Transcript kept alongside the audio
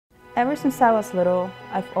Ever since I was little,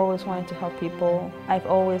 I've always wanted to help people. I've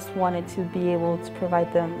always wanted to be able to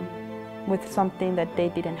provide them with something that they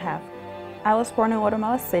didn't have. I was born in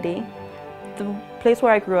Guatemala City. The place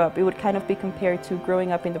where I grew up, it would kind of be compared to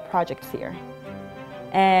growing up in the projects here.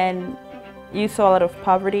 And you saw a lot of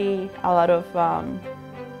poverty, a lot of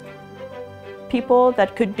people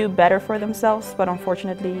that could do better for themselves, but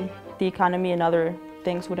unfortunately the economy and other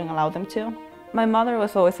things wouldn't allow them to. My mother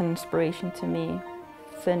was always an inspiration to me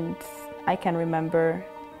since I can remember.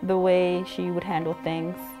 The way she would handle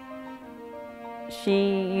things.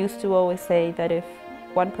 She used to always say that if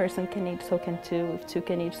one person can eat, so can two. If two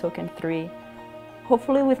can eat, so can three.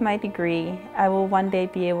 Hopefully with my degree, I will one day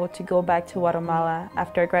be able to go back to Guatemala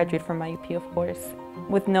after I graduate from IUP, of course.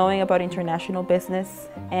 With knowing about international business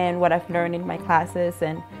and what I've learned in my classes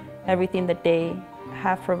and everything that they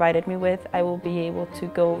have provided me with, I will be able to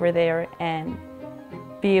go over there and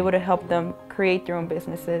be able to help them create their own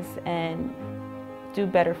businesses and do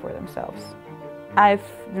better for themselves. I've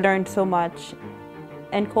learned so much,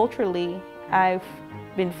 and culturally, I've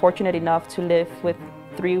been fortunate enough to live with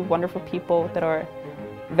 3 wonderful people that are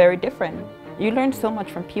very different. You learn so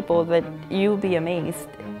much from people that you'll be amazed.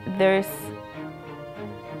 There's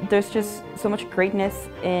just so much greatness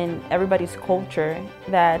in everybody's culture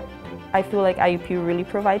that I feel like IUP really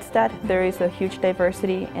provides that. There is a huge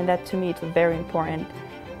diversity, and that to me is very important.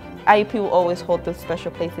 IUP will always hold a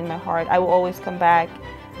special place in my heart. I will always come back.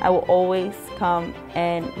 I will always come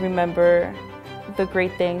and remember the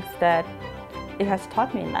great things that it has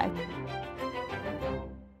taught me in life.